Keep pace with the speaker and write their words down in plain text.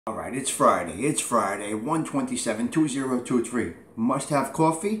Alright, it's Friday. It's Friday, 1/27/2023. Must have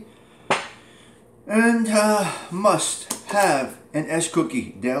coffee and must have an S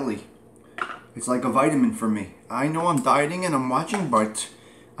cookie daily. It's like a vitamin for me. I know I'm dieting and I'm watching, but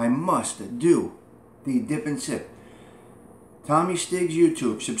I must do the dip and sip. Tommy Stiggs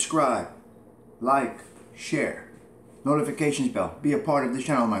YouTube. Subscribe, like, share, notifications bell. Be a part of this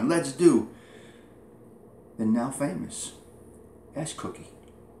channel of mine. Let's do the now famous S cookie.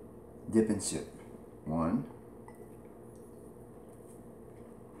 Dip and sip. One.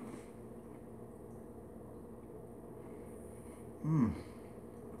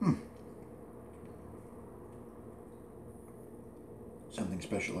 Something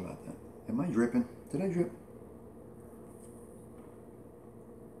special about that. Am I dripping? Did I drip?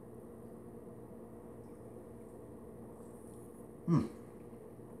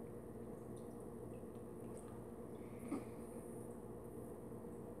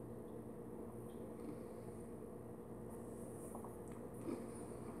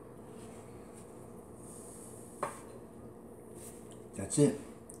 That's it.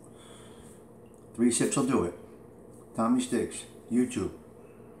 3 sips will do it. Tommy Stiggs, YouTube.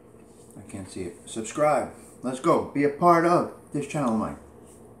 I can't see it. Subscribe. Let's go. Be a part of this channel of mine.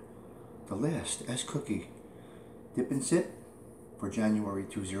 The last S cookie dip and sip for January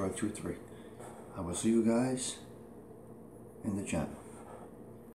 2023. I will see you guys in the channel.